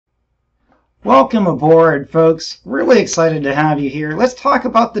Welcome aboard, folks. Really excited to have you here. Let's talk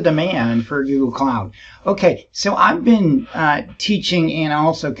about the demand for Google Cloud. Okay, so I've been teaching and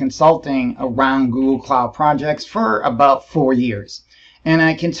also consulting around Google Cloud projects for about 4 years. And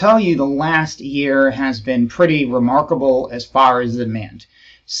I can tell you the last year has been pretty remarkable as far as the demand.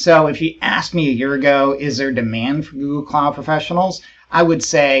 So if you asked me a year ago, is there demand for Google Cloud professionals? I would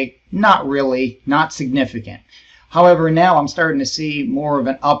say not really, not significant. However, now I'm starting to see more of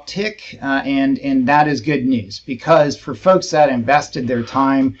an uptick, and that is good news, because for folks that invested their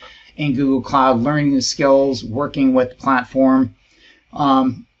time in Google Cloud, learning the skills, working with the platform,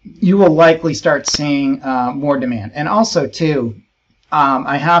 you will likely start seeing more demand. And also, too,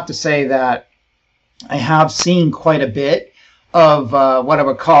 I have to say that I have seen quite a bit of what I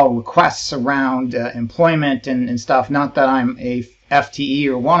would call requests around employment and stuff. Not that I'm a FTE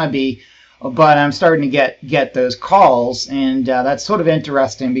or wannabe, but I'm starting to get those calls, and that's sort of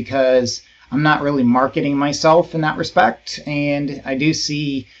interesting because I'm not really marketing myself in that respect, and I do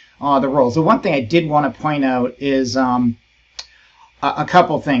see the roles. The one thing I did want to point out is a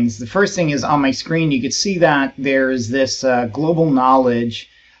couple things. The first thing is on my screen you could see that there's this global knowledge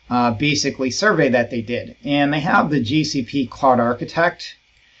basically survey that they did, and they have the GCP Cloud Architect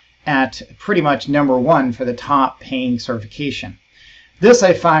at pretty much #1 for the top paying certification. This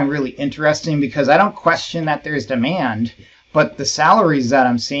I find really interesting because I don't question that there's demand, but the salaries that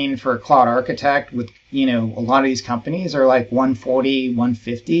I'm seeing for a cloud architect with, a lot of these companies are like 140,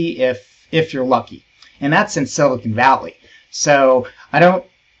 150 if you're lucky. And that's in Silicon Valley. So I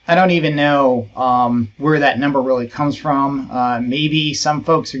don't even know where that number really comes from. Maybe some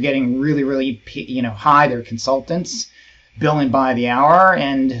folks are getting really high. They're consultants billing by the hour,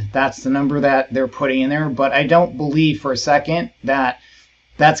 and that's the number that they're putting in there. But I don't believe for a second that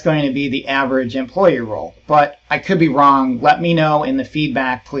that's going to be the average employee role. But I could be wrong. Let me know in the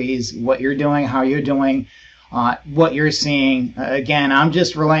feedback, please, what you're doing, how you're doing, what you're seeing. Again, I'm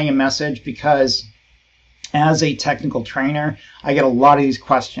just relaying a message because as a technical trainer, I get a lot of these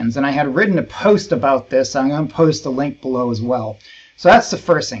questions. And I had written a post about this. I'm going to post a link below as well. So that's the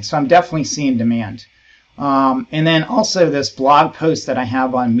first thing. So I'm definitely seeing demand. And then also this blog post that I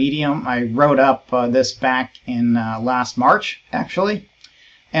have on Medium, I wrote up this back in last March, actually.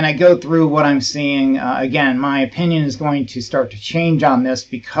 And I go through what I'm seeing. Again, my opinion is going to start to change on this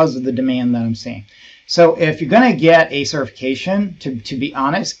because of the demand that I'm seeing. So if you're going to get a certification, to be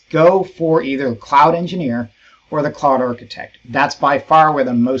honest, go for either the cloud engineer or the cloud architect. That's by far where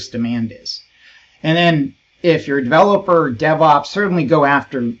the most demand is. And then if you're a developer or DevOps, certainly go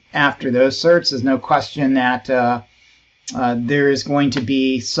after those certs. There's no question that there is going to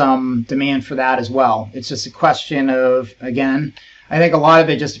be some demand for that as well. It's just a question of, again, I think a lot of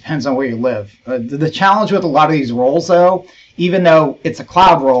it just depends on where you live. The challenge with a lot of these roles, though, even though it's a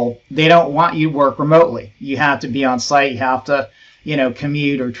cloud role, they don't want you to work remotely. You have to be on site. You have to,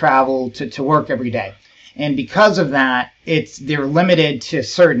 commute or travel to work every day. And because of that, they're limited to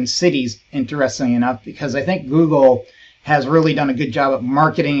certain cities, interestingly enough, because I think Google has really done a good job of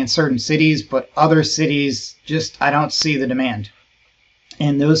marketing in certain cities, but other cities I don't see the demand.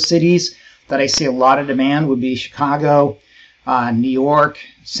 And those cities that I see a lot of demand would be Chicago, New York,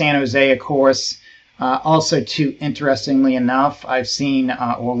 San Jose, of course. Also, too, interestingly enough, I've seen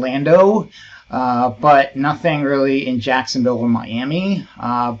Orlando, but nothing really in Jacksonville or Miami.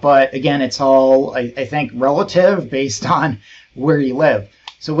 But again, it's all, I think, relative based on where you live.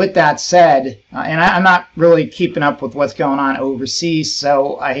 So with that said, and I'm not really keeping up with what's going on overseas,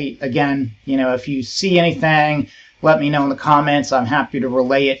 so again, if you see anything, let me know in the comments. I'm happy to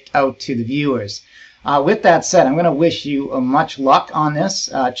relay it out to the viewers. With that said, I'm going to wish you much luck on this.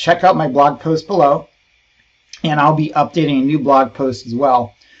 Check out my blog post below, and I'll be updating a new blog post as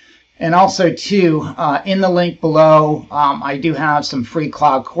well. And also, too, in the link below, I do have some free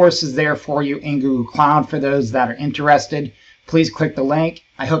cloud courses there for you in Google Cloud for those that are interested. Please click the link.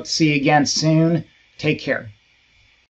 I hope to see you again soon. Take care.